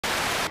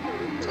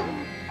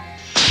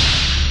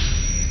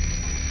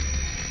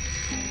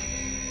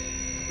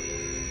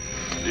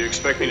Do you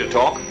expect me to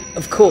talk?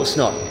 Of course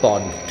not,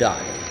 Bond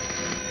darling.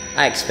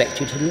 I expect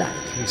you to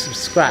like and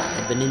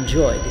subscribe and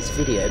enjoy this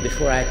video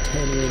before I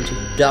turn you into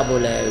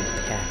 00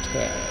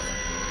 Patek.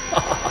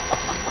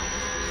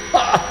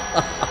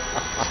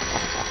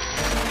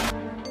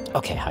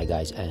 Okay, hi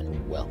guys,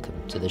 and welcome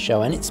to the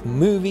show. And it's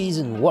movies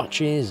and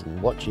watches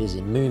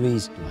in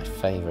movies, my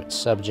favourite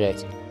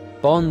subject.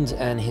 Bond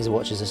and his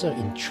watches are so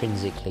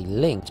intrinsically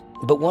linked.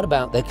 But what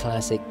about the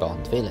classic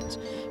Bond villains?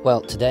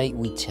 Well, today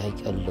we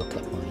take a look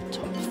at my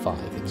top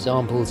 5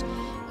 examples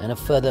and a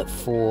further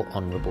 4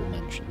 honourable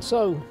mentions.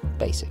 So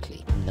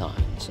basically 9,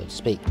 so to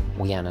speak.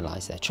 We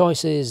analyse their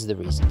choices, the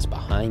reasons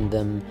behind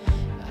them,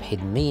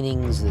 hidden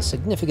meanings, the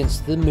significance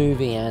of the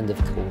movie, and of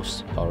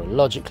course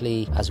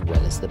horologically, as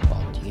well as the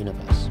Bond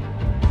universe.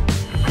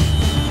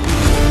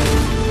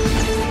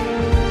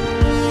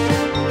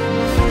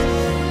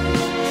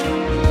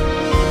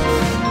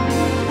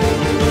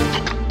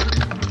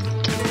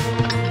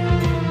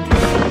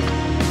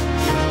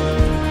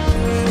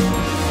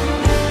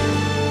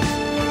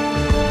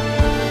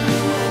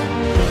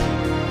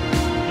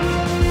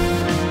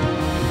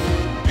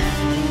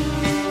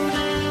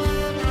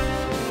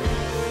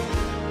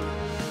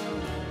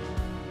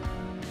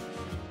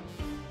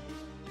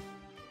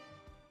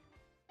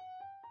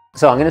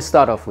 So I'm going to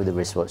start off with a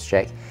wristwatch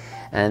check,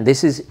 and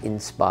this is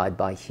inspired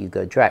by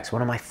Hugo Drax,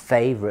 one of my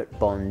favourite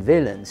Bond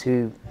villains,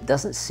 who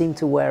doesn't seem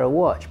to wear a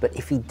watch. But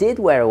if he did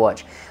wear a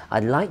watch,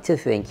 I'd like to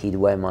think he'd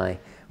wear my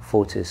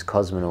Fortus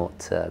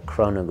Cosmonaut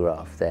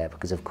chronograph there,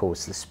 because of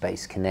course the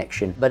space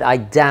connection. But I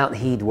doubt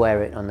he'd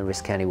wear it on the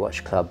Wrist County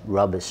Watch Club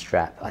rubber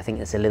strap. I think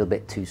it's a little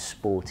bit too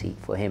sporty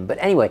for him. But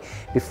anyway,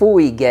 before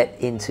we get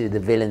into the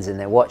villains and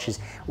their watches,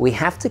 we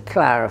have to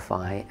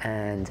clarify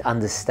and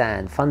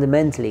understand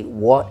fundamentally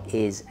what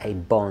is a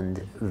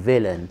Bond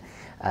villain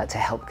to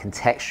help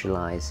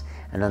contextualize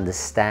and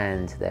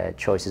understand their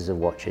choices of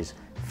watches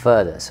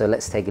further. So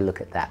let's take a look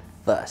at that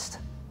first.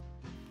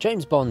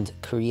 James Bond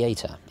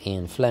creator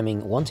Ian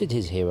Fleming wanted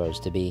his heroes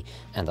to be,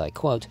 and I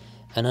quote,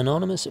 an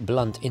anonymous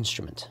blunt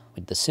instrument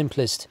with the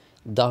simplest,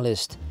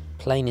 dullest,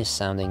 plainest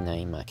sounding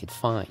name I could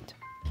find.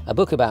 A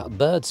book about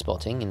bird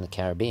spotting in the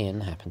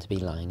Caribbean happened to be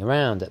lying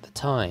around at the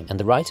time, and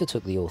the writer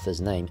took the author's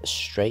name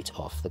straight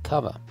off the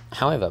cover.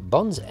 However,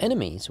 Bond's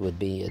enemies would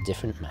be a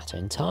different matter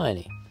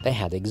entirely. They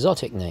had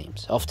exotic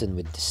names, often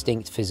with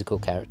distinct physical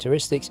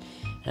characteristics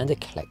and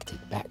eclectic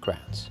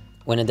backgrounds.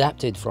 When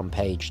adapted from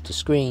page to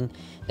screen,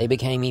 they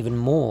became even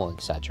more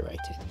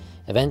exaggerated,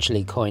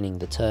 eventually coining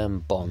the term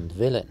Bond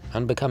villain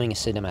and becoming a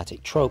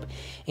cinematic trope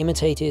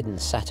imitated and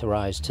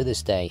satirized to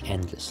this day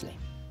endlessly.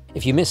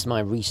 If you missed my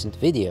recent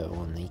video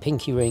on the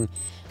pinky ring,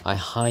 I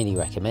highly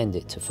recommend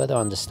it to further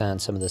understand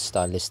some of the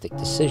stylistic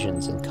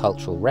decisions and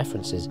cultural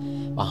references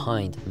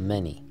behind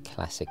many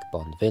classic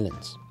Bond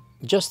villains.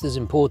 Just as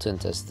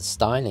important as the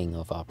styling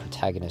of our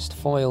protagonist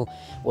foil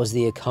was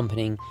the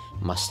accompanying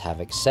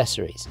must-have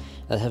accessories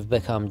that have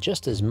become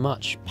just as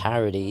much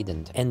parodied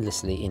and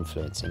endlessly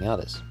influencing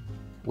others.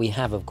 We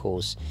have, of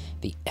course,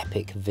 the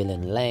epic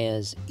villain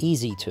layers,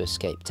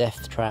 easy-to-escape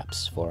death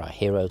traps for our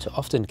hero to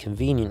often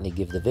conveniently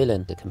give the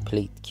villain the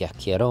complete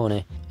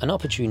chiacchierone, an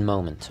opportune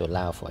moment to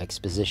allow for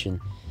exposition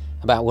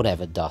about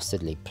whatever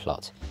dastardly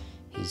plot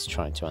he's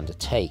trying to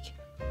undertake,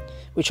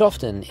 which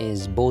often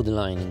is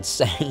borderline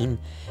insane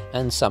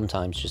and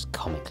sometimes just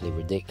comically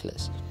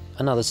ridiculous.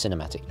 Another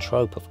cinematic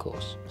trope, of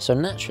course. So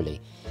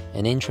naturally,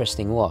 an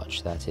interesting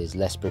watch that is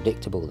less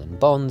predictable than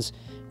Bond's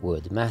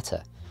would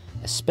matter,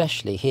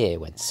 especially here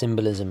when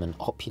symbolism and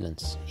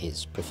opulence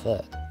is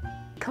preferred.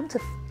 Come to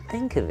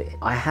think of it,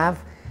 I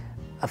have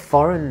a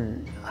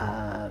foreign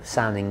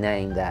sounding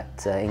name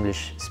that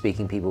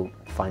English-speaking people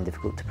find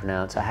difficult to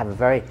pronounce. I have a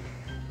very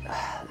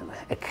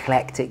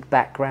eclectic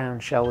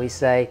background, shall we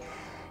say.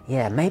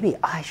 Yeah, maybe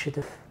I should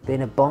have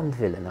been a Bond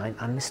villain.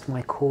 I missed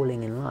my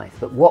calling in life.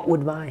 But what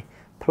would my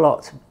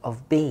plot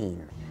have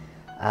been?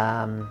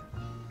 I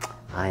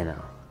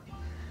know.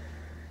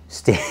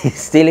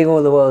 Stealing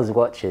all the world's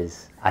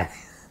watches.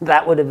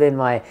 That would have been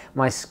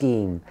my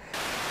scheme.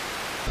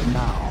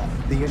 Now,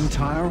 the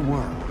entire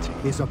world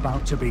is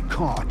about to be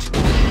caught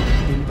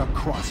in the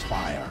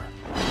crossfire.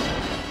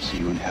 See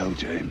you in hell,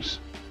 James.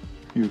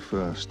 You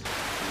first.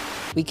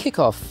 We kick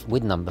off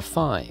with number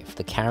 5,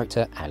 the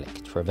character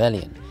Alec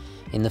Trevelyan,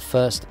 in the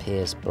first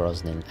Pierce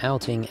Brosnan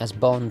outing as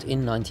Bond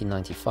in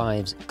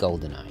 1995's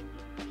GoldenEye.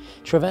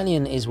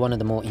 Trevelyan is one of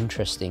the more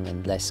interesting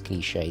and less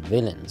cliched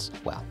villains,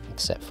 well,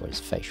 except for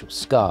his facial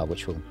scar,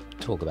 which we'll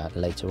talk about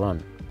later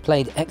on.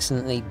 Played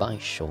excellently by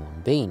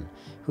Sean Bean,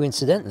 who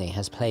incidentally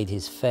has played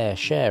his fair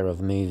share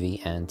of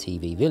movie and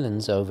TV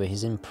villains over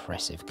his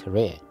impressive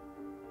career.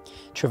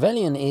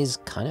 Trevelyan is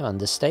kind of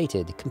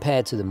understated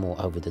compared to the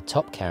more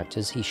over-the-top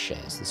characters he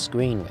shares the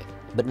screen with,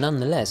 but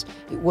nonetheless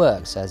it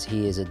works as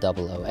he is a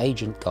 00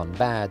 agent gone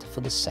bad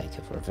for the sake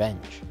of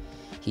revenge.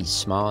 He's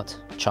smart,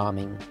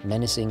 charming,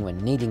 menacing when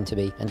needing to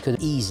be, and could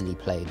have easily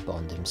played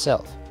Bond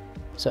himself,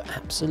 so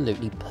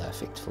absolutely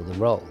perfect for the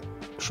role.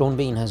 Sean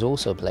Bean has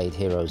also played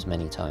heroes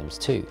many times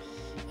too.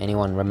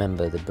 Anyone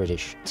remember the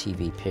British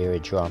TV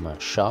period drama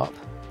Sharp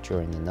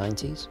during the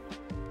 90s?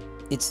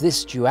 It's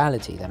this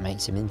duality that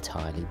makes him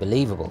entirely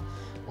believable,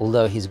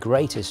 although his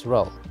greatest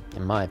role,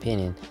 in my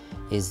opinion,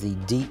 is the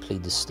deeply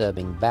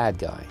disturbing bad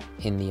guy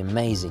in the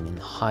amazing and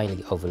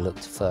highly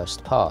overlooked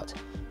first part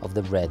of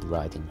the Red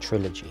Riding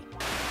trilogy.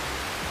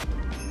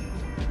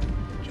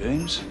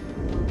 James?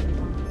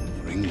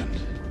 For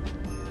England.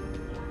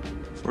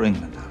 For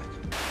England, Alec.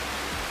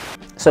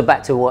 So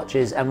back to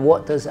watches, and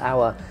what does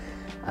our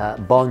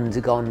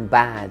Bond gone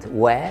bad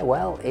wear?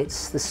 Well,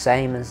 it's the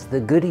same as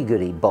the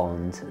goody-goody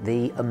Bond,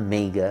 the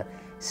Omega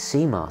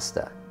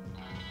Seamaster.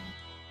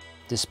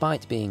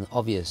 Despite being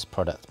obvious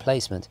product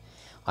placement,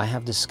 I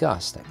have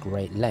discussed at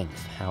great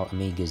length how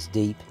Omega's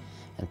deep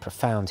and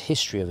profound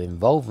history of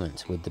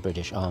involvement with the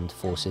British Armed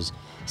Forces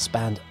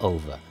spanned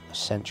over a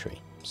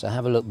century. So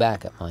have a look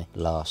back at my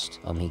last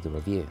Omega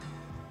review.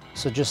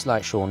 So just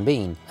like Sean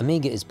Bean,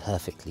 Omega is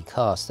perfectly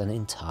cast and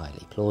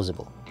entirely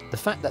plausible. The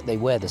fact that they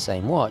wear the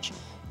same watch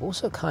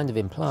also kind of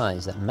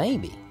implies that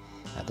maybe,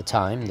 at the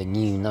time, the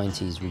new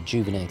 90s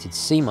rejuvenated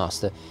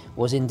Seamaster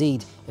was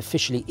indeed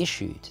officially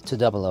issued to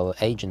 000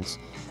 agents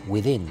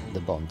within the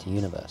Bond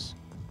universe.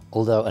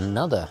 Although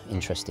another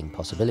interesting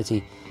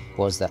possibility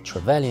was that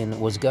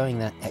Trevelyan was going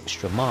that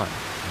extra mile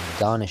and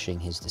garnishing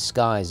his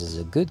disguise as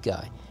a good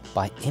guy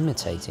by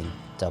imitating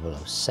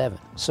 007.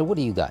 So what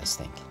do you guys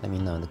think? Let me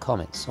know in the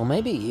comments. Or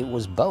maybe it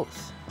was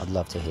both. I'd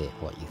love to hear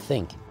what you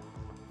think.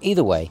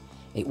 Either way,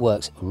 it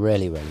works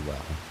really, really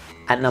well.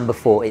 At number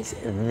 4, it's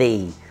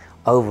the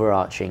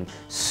overarching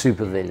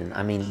supervillain.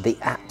 I mean, the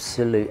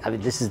absolute,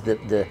 this is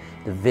the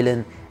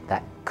villain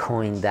that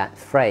coined that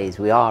phrase.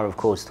 We are, of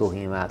course,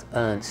 talking about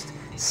Ernst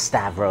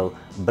Stavro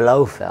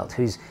Blofeld,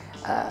 who's,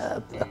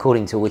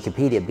 according to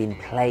Wikipedia, been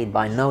played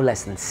by no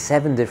less than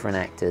 7 different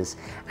actors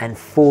and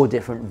 4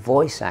 different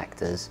voice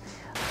actors.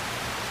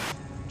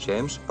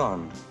 James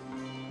Bond,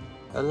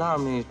 allow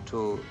me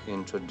to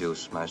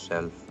introduce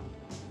myself.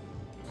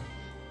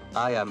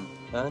 I am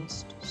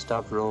Ernst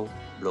Stavro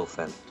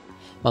Blofeld.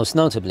 Most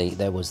notably,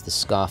 there was the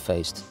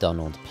scar-faced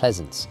Donald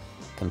Pleasance,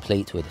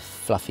 complete with a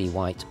fluffy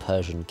white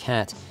Persian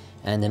cat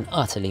and an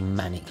utterly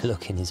manic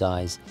look in his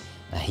eyes.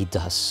 He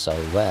does so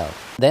well.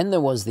 Then there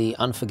was the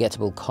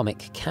unforgettable comic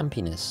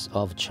campiness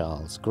of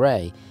Charles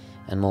Gray,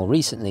 and more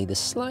recently the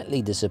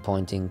slightly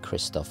disappointing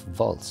Christoph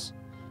Waltz.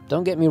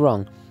 Don't get me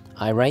wrong,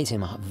 I rate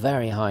him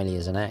very highly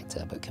as an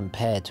actor, but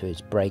compared to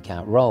his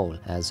breakout role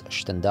as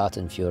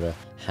Standartenführer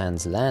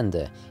Hans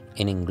Lander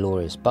in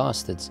Inglourious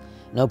Bastards,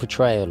 no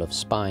portrayal of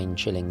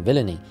spine-chilling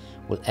villainy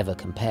will ever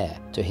compare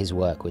to his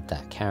work with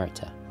that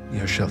character.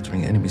 You're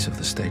sheltering enemies of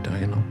the state, are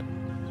you not?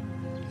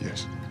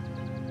 Yes.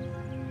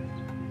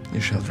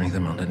 You're sheltering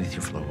them underneath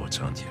your floorboards,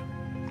 aren't you?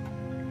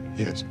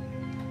 Yes.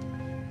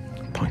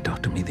 Point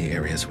out to me the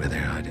areas where they're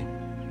hiding.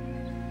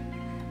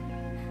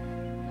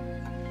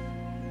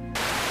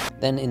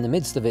 Then in the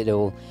midst of it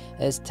all,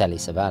 there's Telly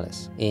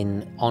Savalas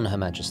in On Her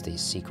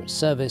Majesty's Secret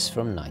Service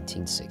from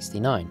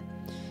 1969.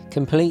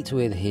 Complete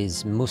with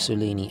his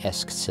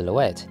Mussolini-esque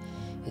silhouette,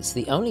 it's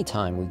the only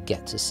time we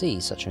get to see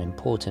such an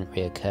important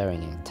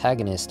reoccurring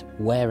antagonist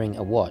wearing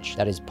a watch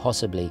that is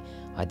possibly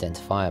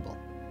identifiable.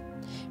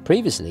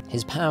 Previously,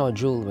 his power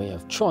jewellery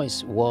of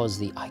choice was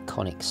the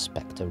iconic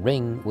Spectre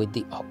ring with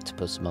the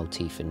octopus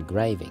motif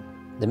engraving,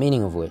 the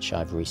meaning of which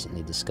I've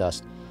recently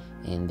discussed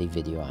in the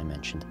video I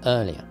mentioned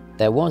earlier.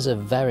 There was a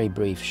very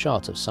brief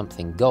shot of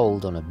something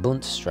gold on a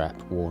bunt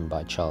strap worn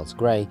by Charles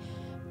Gray,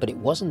 but it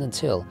wasn't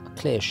until a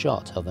clear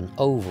shot of an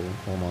oval,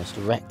 almost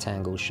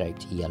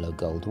rectangle-shaped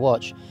yellow-gold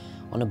watch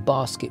on a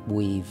basket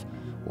weave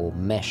or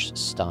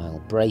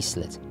mesh-style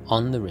bracelet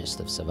on the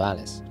wrist of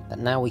Savalas that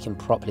now we can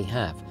properly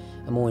have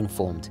a more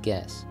informed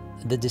guess.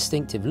 The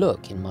distinctive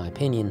look, in my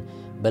opinion,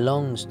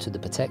 belongs to the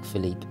Patek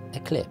Philippe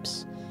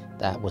Eclipse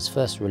that was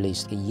first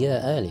released a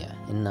year earlier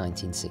in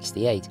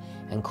 1968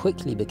 and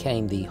quickly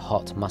became the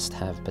hot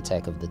must-have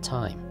Patek of the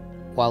time.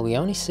 While we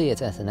only see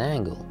it at an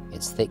angle,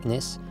 its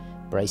thickness,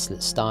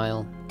 bracelet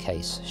style,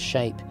 case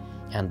shape,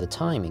 and the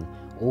timing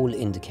all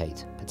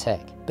indicate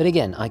Patek. But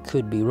again, I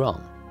could be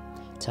wrong.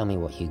 Tell me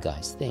what you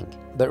guys think.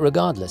 But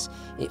regardless,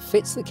 it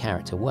fits the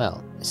character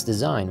well. Its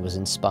design was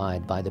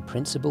inspired by the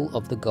principle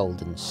of the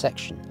golden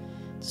section,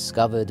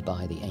 discovered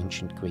by the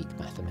ancient Greek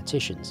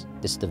mathematicians.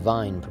 This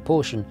divine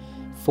proportion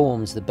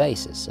forms the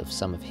basis of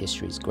some of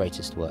history's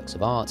greatest works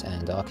of art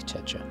and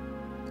architecture.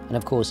 And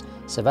of course,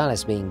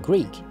 Savalas being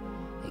Greek,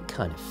 it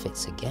kind of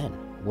fits again.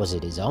 Was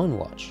it his own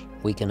watch?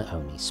 We can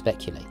only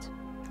speculate.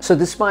 So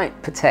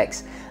despite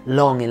Patek's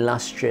long,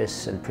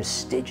 illustrious and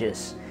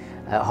prestigious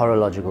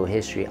horological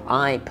history,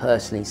 I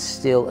personally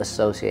still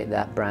associate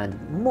that brand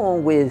more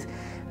with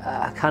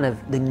kind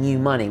of the new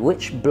money,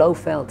 which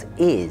Blofeld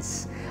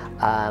is,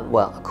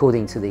 well,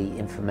 according to the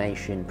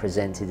information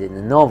presented in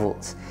the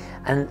novels.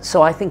 And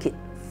so I think it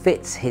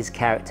fits his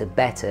character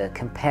better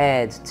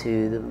compared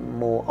to the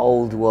more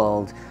old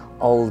world,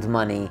 old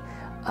money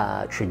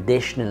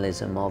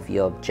traditionalism of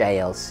your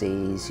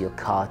JLCs, your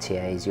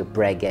Cartiers, your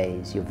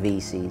Breguets, your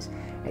VCs.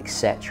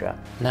 etc.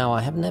 Now,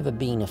 I have never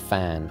been a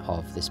fan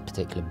of this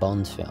particular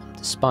Bond film,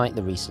 despite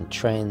the recent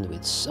trend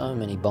with so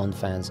many Bond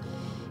fans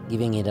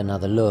giving it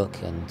another look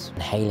and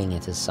hailing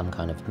it as some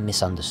kind of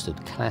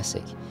misunderstood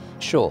classic.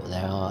 Sure,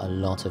 there are a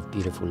lot of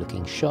beautiful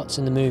looking shots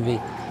in the movie,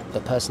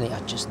 but personally I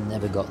just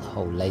never got the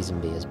whole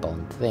Lazenby as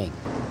Bond thing.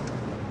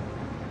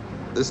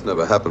 This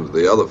never happened to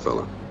the other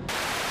fella.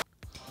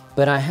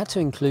 But I had to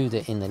include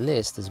it in the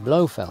list as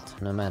Blofeld,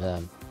 no matter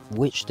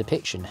which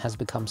depiction, has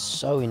become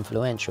so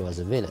influential as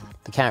a villain.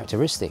 The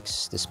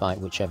characteristics, despite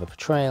whichever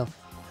portrayal,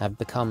 have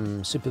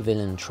become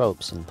supervillain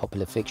tropes in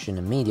popular fiction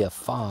and media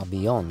far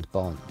beyond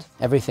Bond.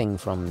 Everything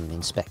from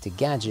Inspector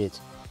Gadget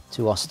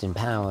to Austin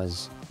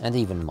Powers and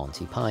even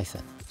Monty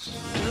Python.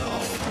 No,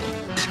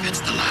 if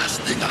it's the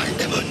last thing I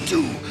ever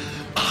do,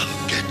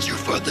 I'll get you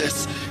for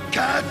this,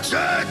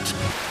 Gadget!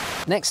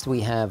 Next we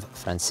have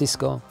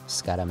Francisco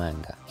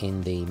Scaramanga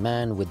in The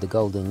Man with the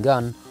Golden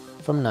Gun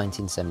from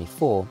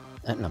 1974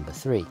 at number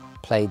 3,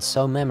 played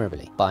so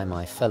memorably by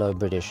my fellow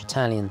British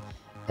Italian,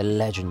 the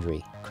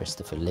legendary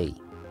Christopher Lee.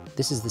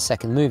 This is the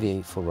second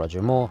movie for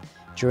Roger Moore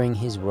during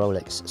his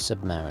Rolex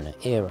Submariner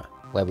era,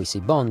 where we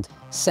see Bond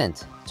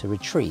sent to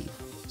retrieve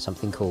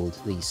something called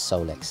the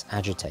Solex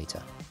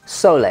agitator.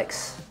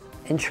 Solex,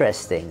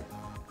 interesting.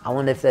 I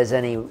wonder if there's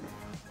any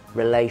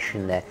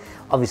relation there.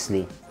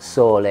 Obviously,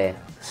 Sole,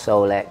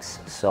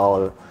 Solex,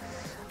 Sol.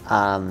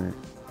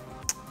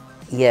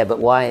 Yeah, but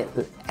why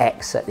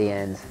X at the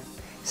end?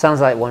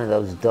 Sounds like one of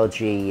those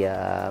dodgy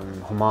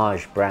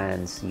homage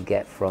brands you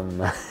get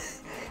from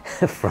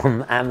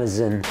from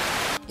Amazon.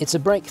 It's a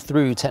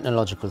breakthrough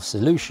technological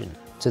solution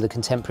to the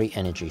contemporary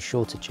energy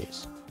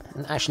shortages.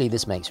 And actually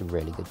this makes a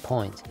really good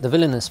point. The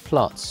villainous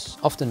plots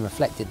often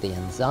reflected the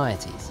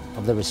anxieties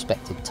of the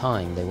respective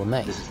time they were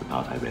made. This is the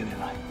part I really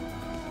like.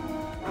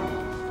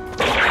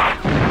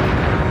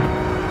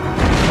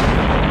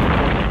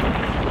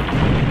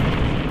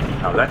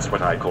 Now that's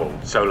what I call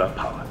solar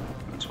power.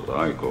 That's what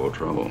I call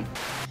trouble.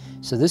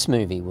 So this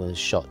movie was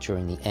shot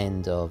during the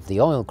end of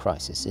the oil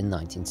crisis in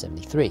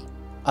 1973.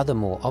 Other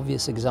more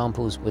obvious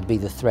examples would be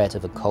the threat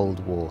of a Cold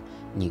War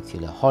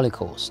nuclear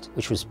holocaust,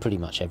 which was pretty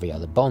much every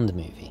other Bond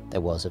movie.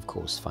 There was, of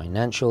course,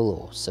 financial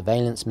or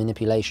surveillance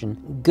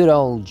manipulation, good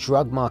old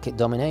drug market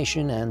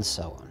domination, and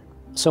so on.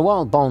 So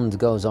while Bond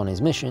goes on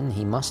his mission,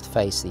 he must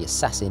face the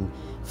assassin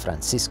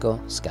Francisco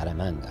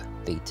Scaramanga,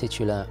 the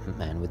titular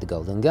Man with the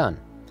Golden Gun.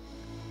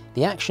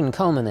 The action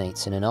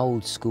culminates in an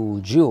old-school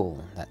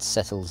duel that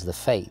settles the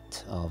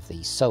fate of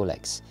the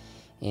Solex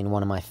in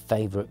one of my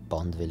favourite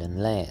Bond villain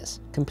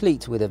lairs,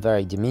 complete with a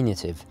very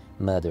diminutive,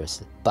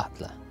 murderous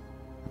butler.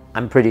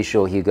 I'm pretty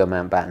sure Hugo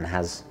Mountbatten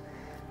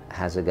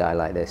has a guy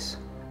like this,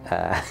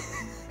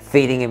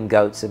 feeding him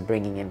goats and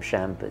bringing him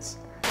champers.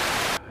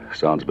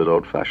 Sounds a bit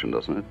old-fashioned,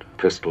 doesn't it?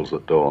 Pistols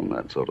at dawn,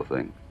 that sort of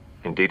thing.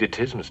 Indeed it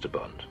is, Mr.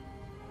 Bond.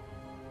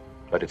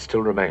 But it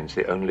still remains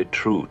the only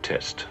true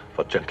test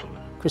for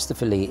gentlemen.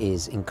 Christopher Lee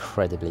is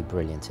incredibly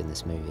brilliant in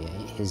this movie.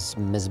 His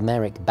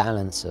mesmeric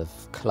balance of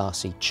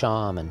classy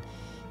charm and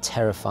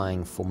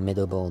terrifying,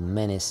 formidable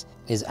menace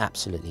is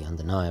absolutely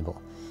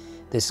undeniable.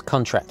 This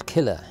contract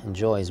killer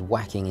enjoys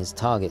whacking his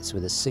targets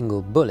with a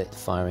single bullet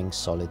firing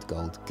solid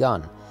gold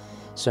gun,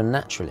 so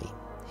naturally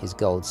his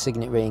gold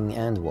signet ring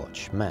and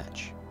watch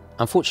match.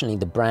 Unfortunately,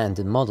 the brand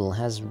and model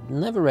has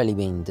never really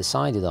been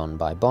decided on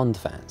by Bond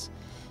fans.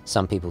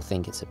 Some people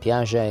think it's a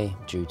Piaget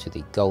due to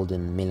the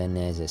golden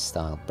Milanese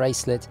style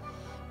bracelet,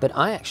 but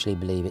I actually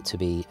believe it to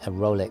be a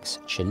Rolex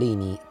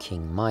Cellini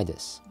King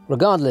Midas.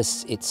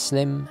 Regardless, it's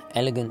slim,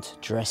 elegant,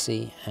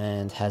 dressy,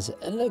 and has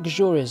a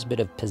luxurious bit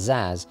of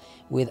pizzazz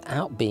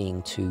without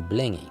being too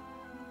blingy.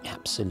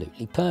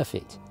 Absolutely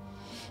perfect.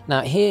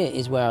 Now here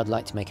is where I'd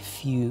like to make a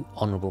few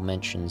honourable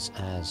mentions,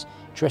 as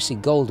dressy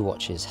gold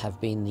watches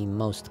have been the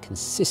most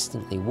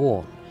consistently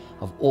worn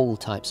of all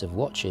types of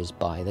watches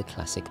by the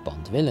classic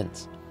Bond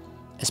villains,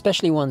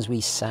 especially ones we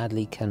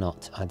sadly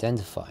cannot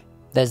identify.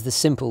 There's the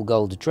simple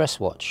gold dress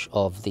watch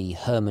of the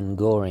Hermann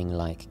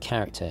Göring-like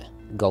character,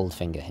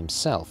 Goldfinger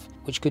himself,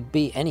 which could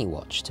be any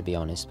watch, to be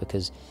honest,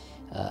 because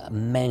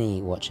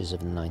many watches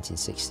of the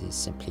 1960s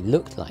simply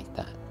looked like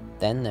that.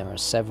 Then there are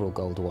several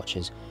gold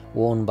watches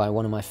worn by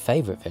one of my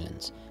favourite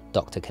villains,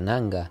 Dr.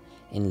 Kananga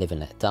in Live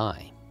and Let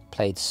Die,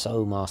 played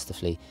so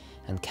masterfully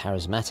and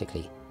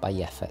charismatically by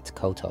Yaphet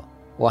Kotto.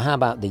 Or how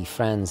about the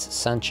Franz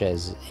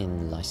Sanchez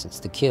in License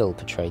to Kill,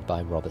 portrayed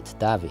by Robert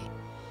Davi?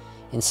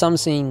 In some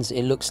scenes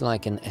it looks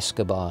like an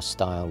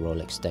Escobar-style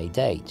Rolex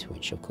Day-Date,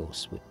 which of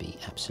course would be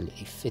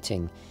absolutely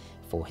fitting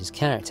for his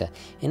character.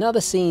 In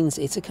other scenes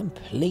it's a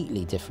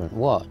completely different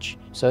watch,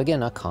 so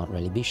again I can't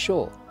really be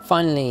sure.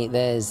 Finally,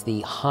 there's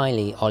the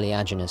highly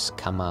oleaginous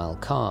Kamal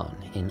Khan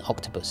in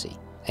Octopussy.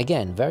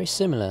 Again, very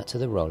similar to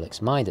the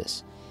Rolex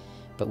Midas,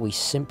 but we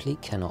simply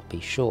cannot be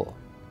sure.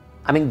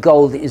 I mean,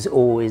 gold is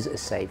always a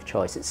safe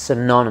choice. It's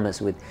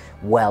synonymous with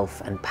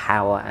wealth and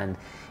power and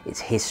its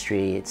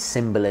history, its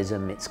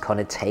symbolism, its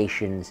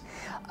connotations.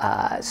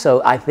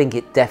 So I think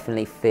it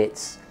definitely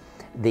fits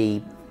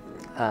the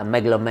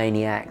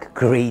megalomaniac,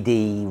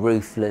 greedy,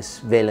 ruthless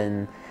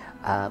villain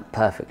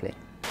perfectly.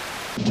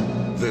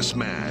 This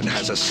man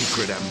has a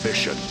secret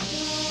ambition.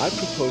 I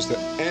propose to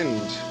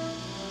end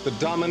the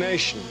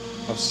domination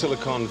of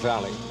Silicon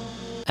Valley.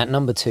 At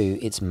number 2,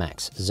 it's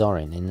Max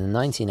Zorin in the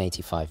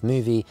 1985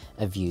 movie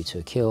A View to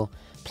a Kill,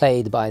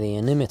 played by the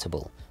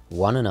inimitable,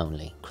 one and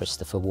only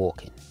Christopher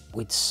Walken.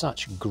 With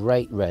such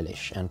great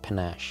relish and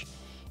panache,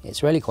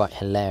 it's really quite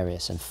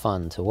hilarious and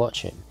fun to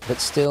watch him,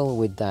 but still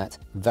with that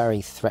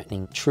very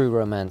threatening, true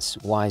romance,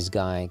 wise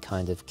guy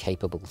kind of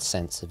capable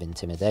sense of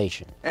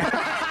intimidation.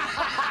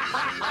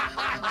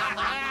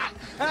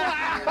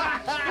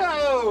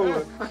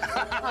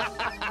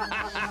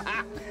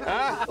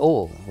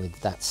 All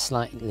with that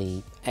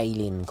slightly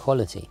alien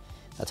quality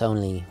that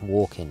only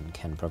Walken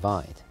can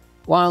provide.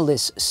 While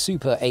this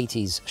super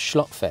 80s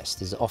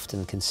schlockfest is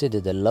often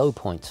considered a low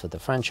point for the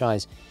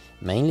franchise,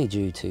 mainly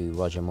due to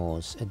Roger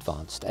Moore's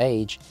advanced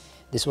age,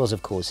 this was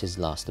of course his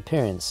last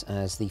appearance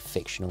as the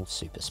fictional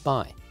super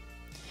spy.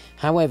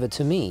 However,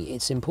 to me,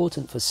 it's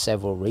important for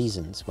several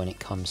reasons when it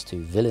comes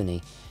to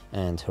villainy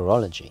and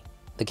horology.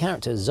 The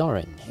character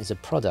Zorin is a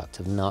product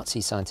of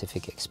Nazi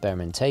scientific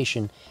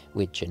experimentation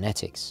with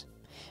genetics,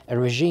 a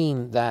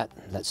regime that,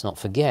 let's not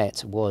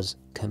forget, was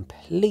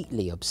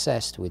completely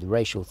obsessed with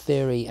racial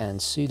theory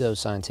and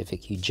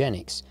pseudo-scientific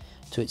eugenics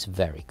to its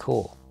very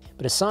core.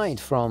 But aside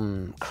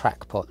from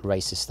crackpot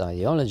racist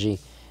ideology,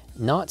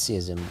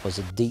 Nazism was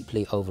a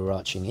deeply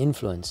overarching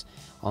influence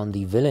on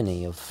the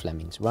villainy of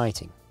Fleming's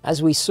writing.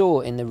 As we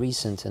saw in the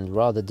recent and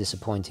rather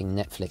disappointing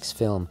Netflix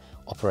film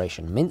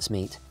Operation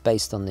Mincemeat,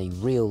 based on the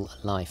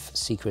real-life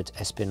secret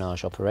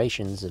espionage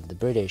operations of the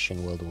British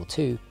in World War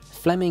II,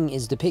 Fleming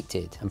is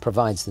depicted and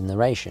provides the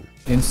narration.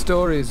 In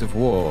stories of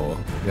war,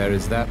 there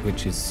is that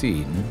which is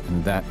seen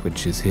and that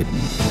which is hidden.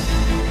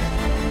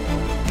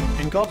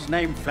 In God's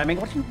name, Fleming,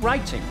 what are you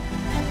writing?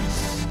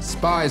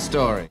 Spy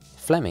story.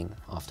 Fleming,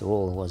 after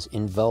all, was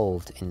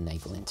involved in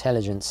naval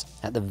intelligence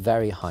at the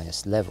very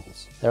highest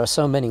levels. There are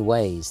so many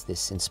ways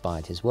this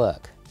inspired his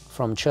work,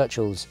 from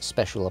Churchill's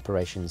special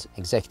operations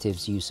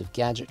executives' use of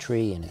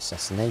gadgetry in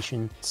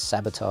assassination,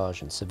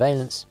 sabotage and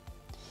surveillance,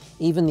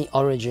 even the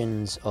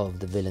origins of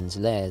the villains'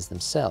 lairs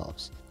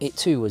themselves. It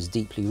too was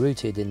deeply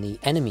rooted in the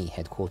enemy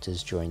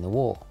headquarters during the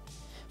war.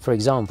 For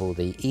example,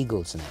 the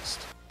Eagle's Nest,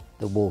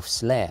 the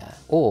Wolf's Lair,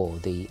 or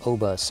the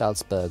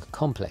Ober-Salzberg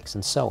complex,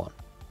 and so on.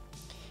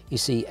 You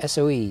see,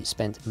 SOE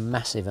spent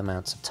massive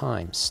amounts of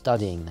time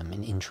studying them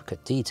in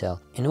intricate detail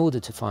in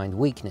order to find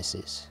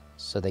weaknesses,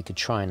 so they could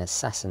try and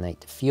assassinate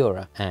the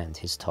Führer and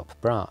his top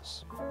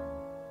brass.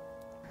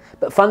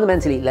 But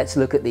fundamentally, let's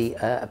look at the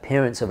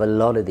appearance of a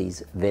lot of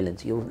these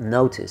villains. You'll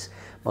notice,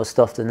 most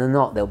often than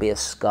not, there'll be a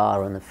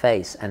scar on the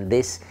face, and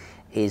this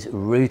is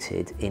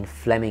rooted in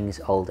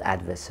Fleming's old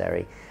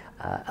adversary.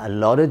 A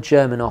lot of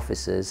German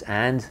officers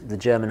and the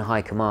German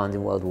High Command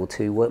in World War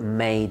II were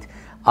made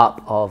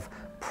up of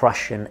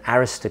Prussian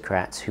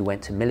aristocrats who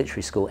went to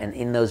military school, and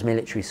in those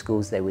military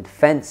schools they would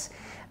fence,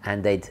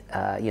 and they'd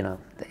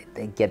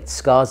get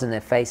scars on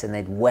their face and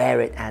they'd wear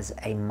it as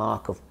a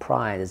mark of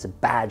pride, as a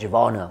badge of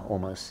honor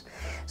almost.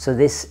 So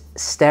this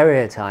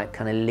stereotype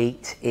kind of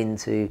leaked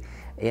into,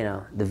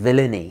 the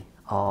villainy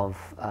of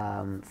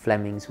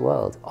Fleming's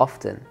world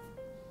often.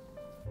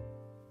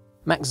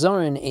 Max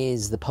Zorin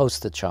is the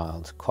poster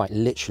child, quite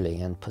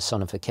literally, and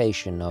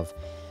personification of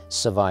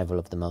survival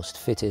of the most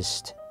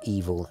fittest,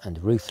 evil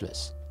and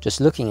ruthless. Just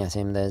looking at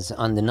him, there's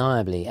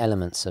undeniably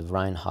elements of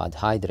Reinhard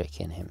Heydrich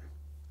in him.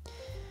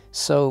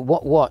 So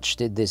what watch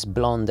did this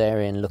blonde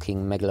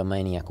Aryan-looking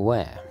megalomaniac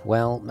wear?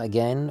 Well,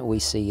 again, we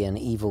see an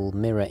evil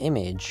mirror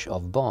image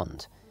of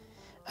Bond.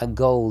 A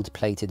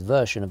gold-plated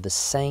version of the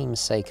same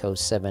Seiko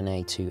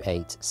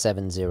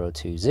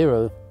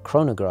 7A287020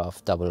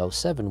 chronograph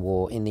 007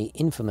 wore in the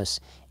infamous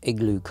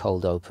Igloo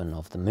cold open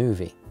of the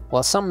movie.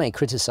 While some may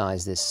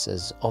criticize this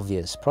as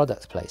obvious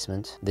product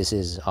placement, this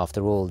is,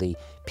 after all, the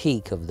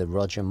peak of the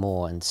Roger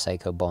Moore and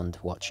Seiko Bond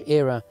watch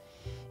era,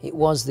 it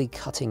was the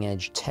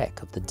cutting-edge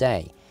tech of the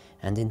day,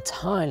 and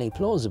entirely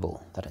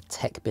plausible that a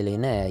tech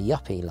billionaire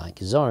yuppie like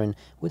Zorin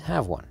would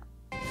have one.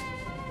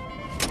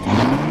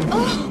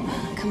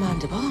 Oh,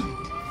 Commander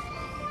Bond.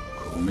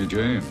 Call me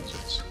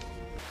James.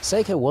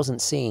 Seiko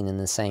wasn't seen in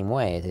the same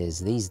way it is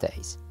these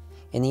days.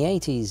 In the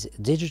 80s,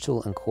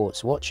 digital and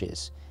quartz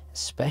watches,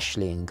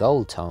 especially in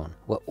gold tone,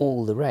 were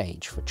all the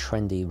rage for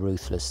trendy,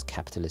 ruthless,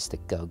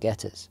 capitalistic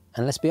go-getters.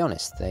 And let's be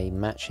honest, they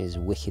match his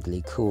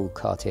wickedly cool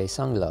Cartier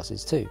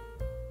sunglasses too.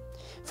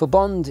 For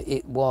Bond,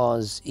 it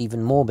was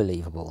even more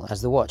believable,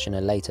 as the watch in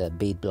a later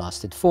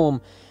bead-blasted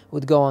form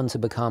would go on to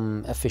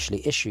become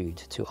officially issued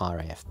to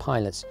RAF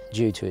pilots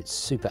due to its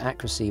super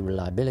accuracy,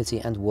 reliability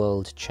and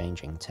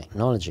world-changing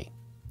technology.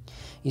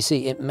 You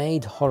see, it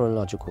made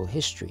horological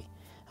history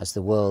as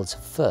the world's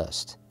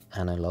first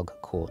analog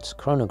quartz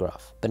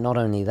chronograph. But not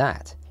only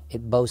that,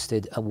 it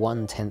boasted a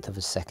 1/10 of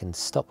a second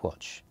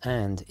stopwatch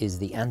and is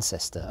the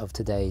ancestor of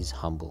today's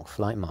humble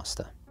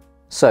Flightmaster.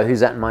 So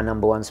who's at my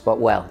number one spot?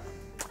 Well,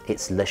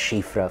 it's Le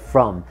Chiffre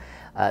from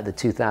the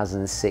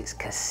 2006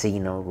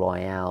 Casino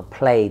Royale,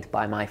 played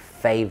by my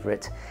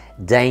favorite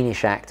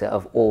Danish actor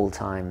of all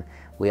time,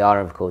 We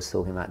are, of course,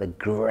 talking about the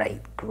great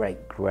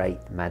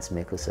Mads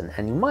Mikkelsen.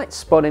 And you might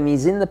spot him,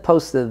 he's in the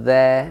poster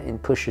there in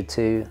Pusher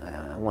 2,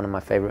 one of my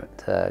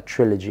favorite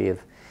trilogy of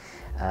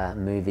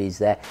movies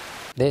there.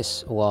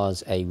 This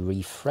was a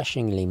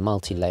refreshingly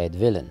multi-layered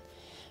villain.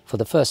 For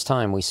the first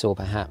time, we saw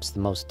perhaps the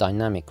most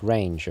dynamic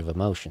range of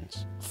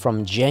emotions.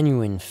 From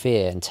genuine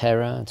fear and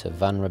terror, to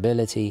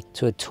vulnerability,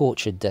 to a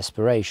tortured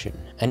desperation,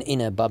 an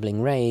inner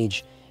bubbling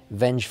rage,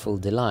 vengeful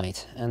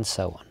delight, and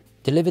so on.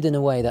 Delivered in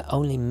a way that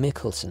only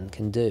Mikkelsen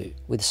can do,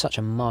 with such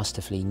a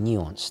masterfully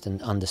nuanced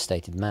and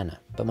understated manner,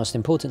 but most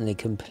importantly,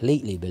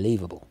 completely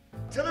believable.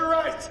 To the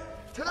right!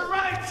 To the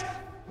right!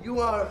 You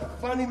are a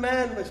funny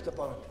man, Mr.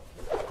 Bond.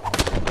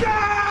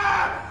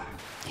 Ah!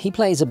 He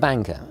plays a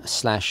banker /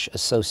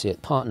 associate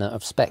partner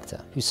of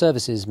Spectre, who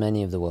services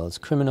many of the world's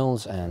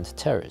criminals and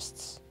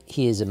terrorists.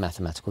 He is a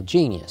mathematical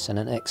genius and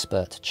an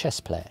expert chess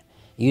player,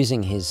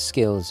 using his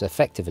skills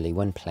effectively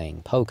when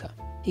playing poker.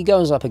 He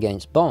goes up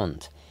against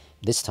Bond,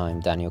 this time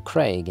Daniel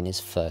Craig in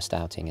his first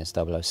outing as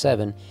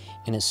 007,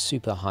 in a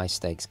super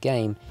high-stakes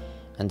game,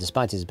 and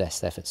despite his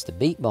best efforts to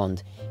beat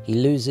Bond, he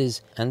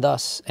loses and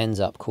thus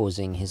ends up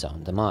causing his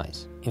own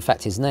demise. In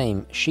fact, his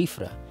name,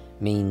 Chiffre,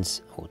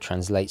 means or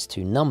translates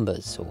to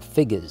numbers or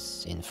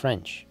figures in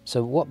French.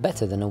 So what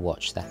better than a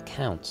watch that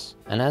counts?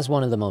 And as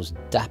one of the most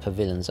dapper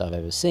villains I've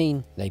ever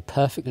seen, they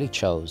perfectly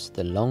chose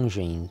the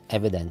Longines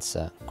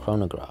Evidenza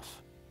chronograph.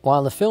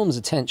 While the film's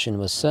attention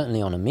was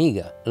certainly on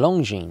Omega,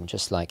 Longines,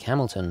 just like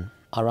Hamilton,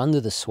 are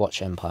under the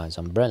Swatch Empire's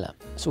umbrella,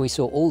 so we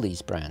saw all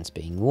these brands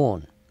being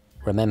worn.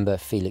 Remember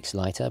Felix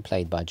Leiter,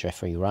 played by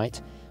Jeffrey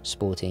Wright,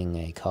 sporting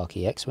a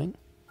khaki X-Wing?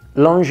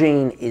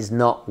 Longines is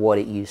not what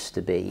it used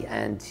to be,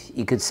 and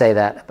you could say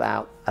that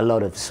about a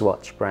lot of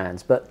Swatch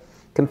brands, but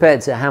compared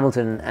to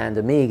Hamilton and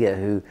Omega,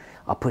 who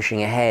are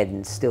pushing ahead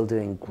and still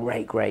doing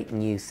great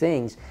new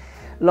things,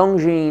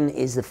 Longines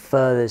is the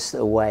furthest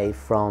away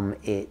from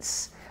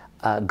its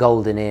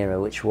golden era,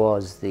 which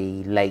was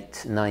the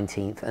late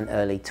 19th and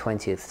early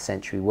 20th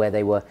century, where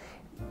they were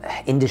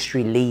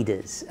industry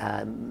leaders,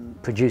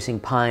 producing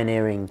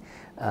pioneering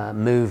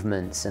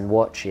movements and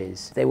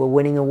watches. They were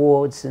winning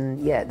awards, and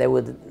yeah, they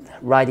were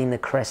riding the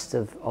crest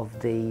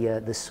of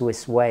the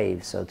Swiss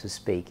wave, so to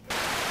speak.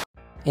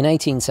 In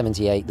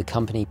 1878, the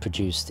company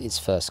produced its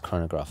first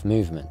chronograph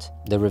movement,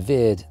 the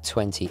revered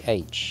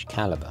 20H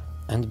caliber,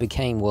 and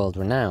became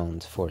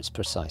world-renowned for its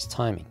precise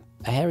timing.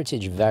 A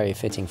heritage very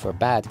fitting for a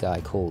bad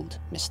guy called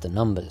Mr.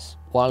 Numbers.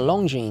 While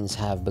Longines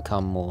have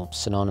become more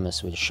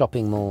synonymous with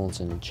shopping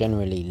malls and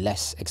generally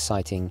less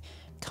exciting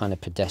kind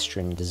of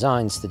pedestrian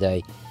designs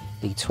today,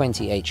 the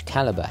 20H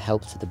caliber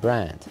helped the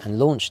brand and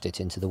launched it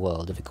into the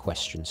world of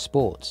equestrian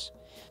sports,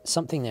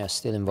 something they are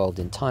still involved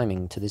in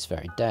timing to this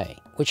very day,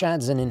 which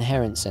adds an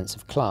inherent sense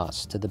of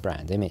class to the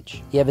brand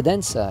image. The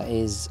Evidenza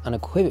is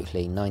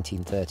unequivocally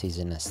 1930s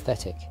in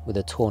aesthetic, with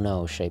a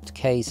tonneau-shaped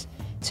case,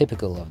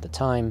 typical of the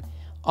time,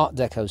 Art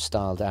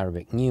Deco-styled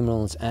Arabic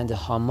numerals, and a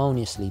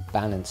harmoniously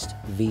balanced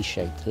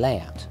V-shaped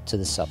layout to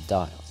the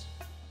sub-dials.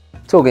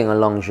 Talking of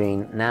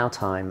Longines, now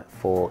time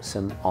for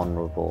some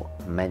honourable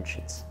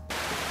mentions.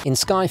 In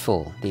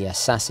Skyfall, the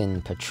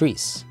assassin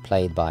Patrice,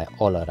 played by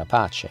Ola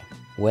Rapace,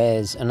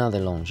 wears another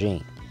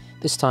Longines,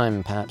 this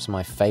time perhaps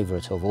my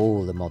favourite of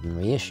all the modern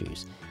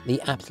reissues, the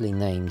aptly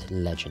named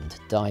Legend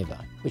Diver,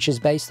 which is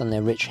based on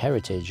their rich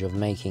heritage of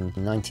making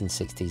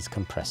 1960s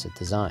compressor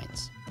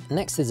designs.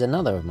 Next is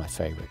another of my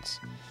favourites,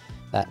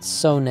 that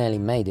so nearly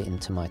made it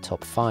into my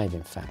top 5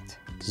 in fact,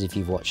 because if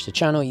you've watched the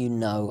channel you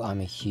know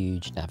I'm a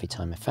huge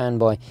Navitimer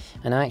fanboy,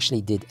 and I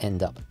actually did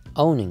end up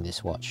owning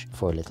this watch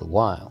for a little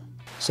while.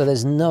 So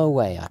there's no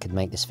way I could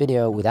make this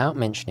video without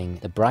mentioning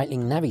the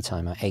Breitling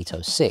Navitimer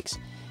 806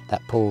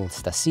 that Paul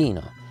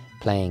Stasino,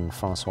 playing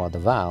Francois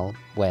Deval,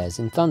 wears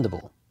in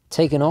Thunderball.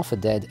 Taken off a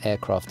dead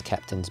aircraft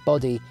captain's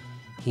body,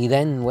 he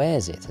then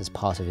wears it as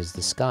part of his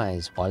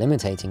disguise while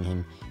imitating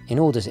him in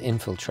order to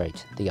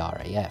infiltrate the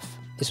RAF.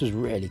 This was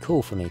really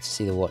cool for me to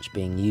see the watch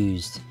being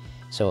used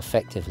so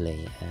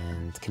effectively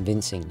and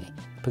convincingly,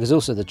 because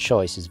also the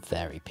choice is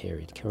very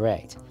period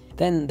correct.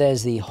 Then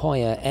there's the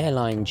Hoya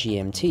Airline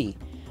GMT,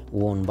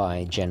 worn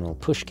by General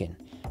Pushkin,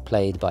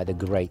 played by the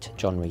great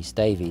John Rhys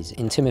Davies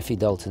in Timothy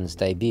Dalton's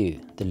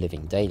debut, The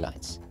Living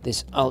Daylights.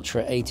 This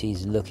ultra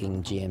 80s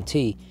looking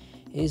GMT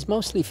is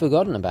mostly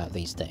forgotten about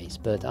these days,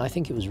 but I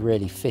think it was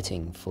really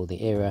fitting for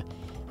the era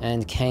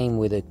and came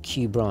with a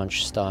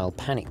Q-branch style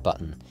panic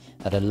button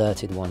that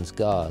alerted one's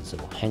guards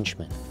or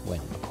henchmen when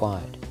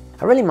required.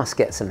 I really must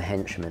get some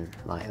henchmen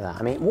like that.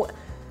 I mean,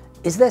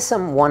 is there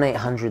some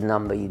 1-800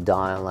 number you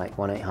dial, like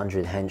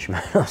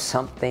 1-800-henchman or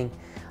something?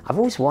 I've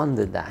always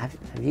wondered that.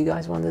 Have you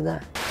guys wondered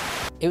that?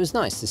 It was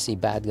nice to see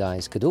bad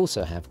guys could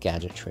also have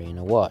gadgetry in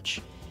a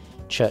watch,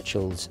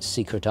 Churchill's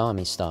Secret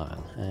Army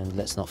style, and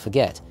let's not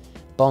forget,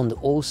 Bond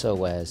also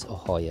wears a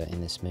Hoya in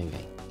this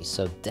movie,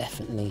 so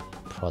definitely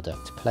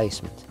product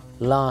placement.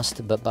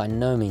 Last but by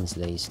no means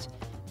least,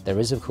 there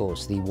is of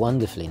course the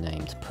wonderfully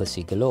named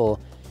Pussy Galore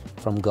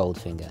from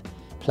Goldfinger,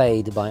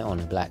 played by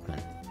Honor Blackman.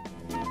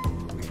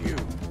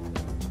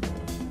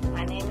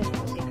 My name is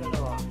Pussy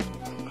Galore.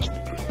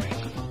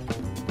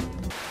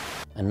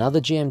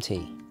 Another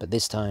GMT, but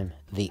this time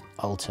the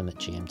ultimate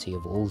GMT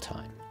of all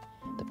time.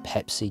 The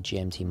Pepsi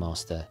GMT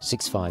Master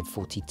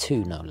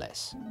 6542 no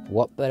less.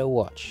 What better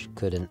watch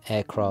could an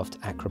aircraft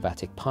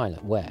acrobatic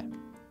pilot wear?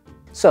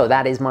 So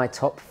that is my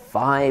top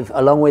 5,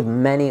 along with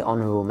many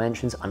honorable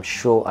mentions. I'm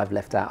sure I've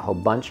left out a whole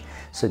bunch,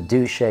 so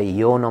do share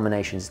your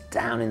nominations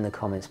down in the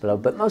comments below.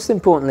 But most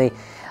importantly,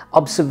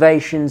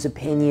 observations,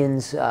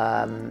 opinions,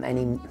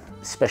 any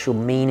special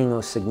meaning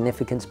or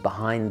significance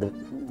behind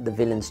the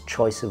villain's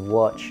choice of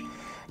watch.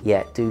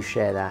 Yeah, do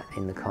share that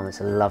in the comments.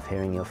 I love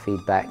hearing your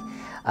feedback.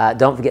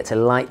 Don't forget to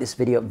like this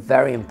video,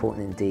 very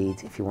important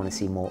indeed if you want to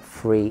see more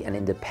free and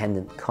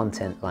independent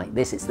content like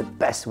this. It's the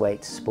best way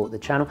to support the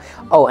channel.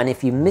 Oh, and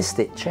if you missed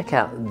it, check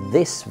out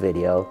this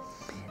video.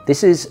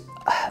 This is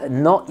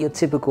not your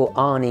typical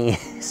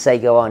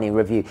Seiko Arnie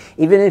review.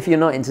 Even if you're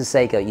not into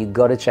Seiko, you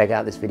got to check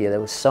out this video. There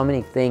were so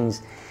many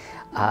things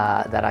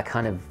that I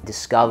kind of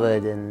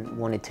discovered and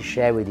wanted to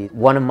share with you.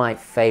 One of my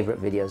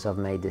favorite videos I've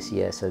made this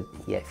year, so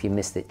yeah, if you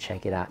missed it,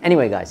 check it out.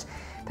 Anyway guys,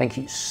 thank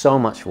you so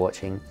much for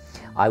watching.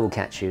 I will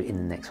catch you in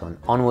the next one.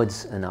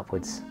 Onwards and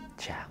upwards.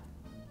 Ciao.